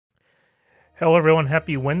Hello everyone,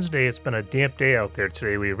 happy Wednesday. It's been a damp day out there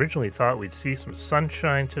today. We originally thought we'd see some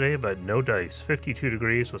sunshine today, but no dice. 52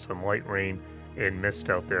 degrees with some light rain and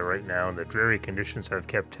mist out there right now, and the dreary conditions have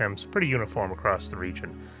kept temps pretty uniform across the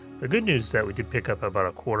region. The good news is that we did pick up about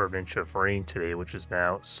a quarter of an inch of rain today, which is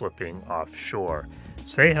now slipping offshore.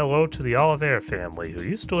 Say hello to the Oliver family, who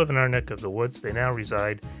used to live in our neck of the woods. They now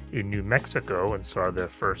reside in New Mexico and saw their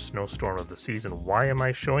first snowstorm of the season. Why am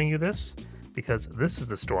I showing you this? Because this is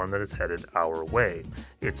the storm that is headed our way.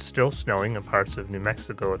 It's still snowing in parts of New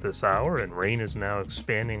Mexico at this hour, and rain is now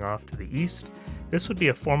expanding off to the east. This would be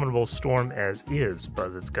a formidable storm as is,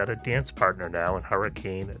 but it's got a dance partner now in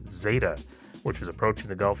Hurricane Zeta, which is approaching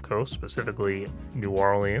the Gulf Coast, specifically New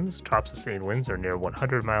Orleans. Tops of sustained winds are near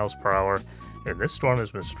 100 miles per hour, and this storm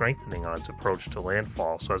has been strengthening on its approach to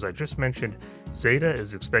landfall. So as I just mentioned, Zeta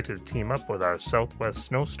is expected to team up with our southwest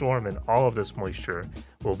snowstorm, and all of this moisture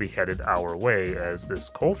will be headed our way as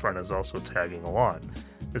this cold front is also tagging along.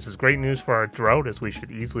 This is great news for our drought, as we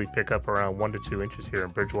should easily pick up around 1 to 2 inches here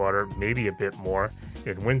in Bridgewater, maybe a bit more,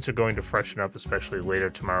 and winds are going to freshen up, especially later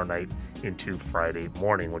tomorrow night into Friday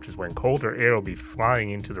morning, which is when colder air will be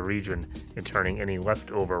flying into the region and turning any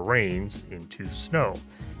leftover rains into snow.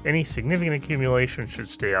 Any significant accumulation should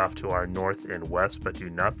stay off to our north and west, but do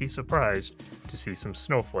not be surprised to see some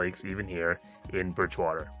snowflakes even here in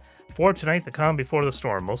Bridgewater. For tonight, the calm before the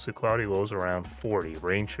storm, mostly cloudy, lows around 40.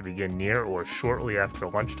 Rain should begin near or shortly after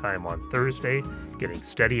lunchtime on Thursday, getting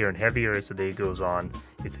steadier and heavier as the day goes on.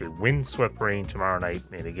 It's a wind-swept rain tomorrow night,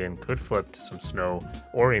 and again could flip to some snow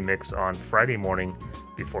or a mix on Friday morning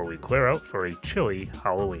before we clear out for a chilly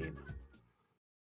Halloween.